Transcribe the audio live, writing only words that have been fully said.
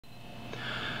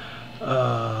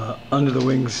Under the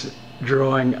Wings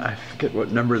drawing. I forget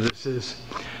what number this is.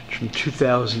 It's from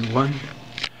 2001.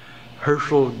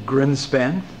 Herschl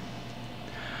Grynspan.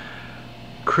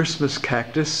 Christmas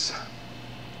cactus.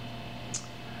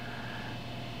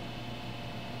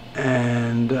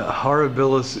 And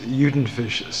horribilus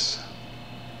Judenfisches.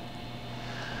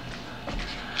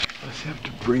 I have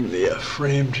to bring the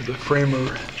frame to the framer.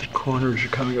 The corners are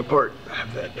coming apart. I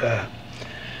have that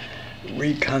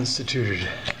reconstituted.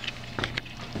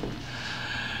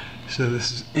 So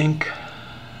this is ink,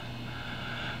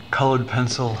 colored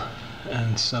pencil,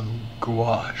 and some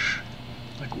gouache,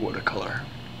 like watercolor.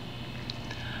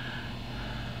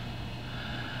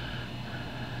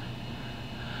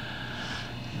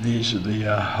 These are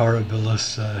the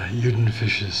horribilus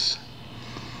Judenfisches.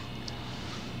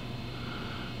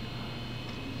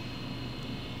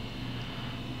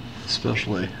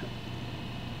 Especially,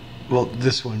 well,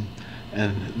 this one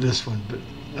and this one, but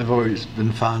I've always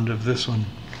been fond of this one.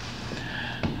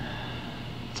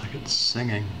 It's like it's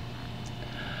singing.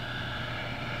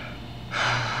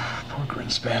 Poor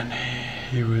Grynspan.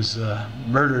 He was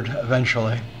murdered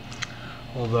eventually,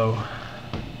 although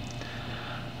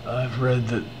I've read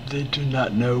that they do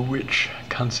not know which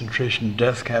concentration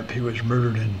death camp he was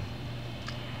murdered in.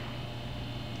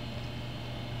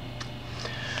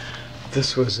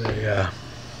 This was a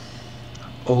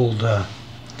old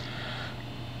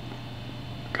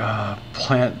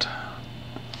plant,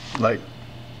 like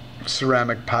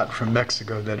ceramic pot from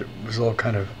Mexico that it was all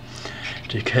kind of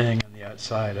decaying on the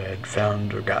outside. I had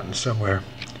found or gotten somewhere.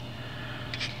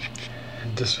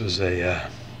 And this was a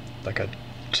like a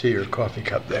tea or coffee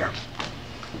cup there.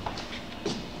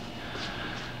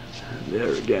 And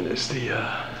there again is the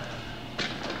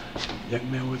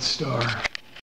young man with star.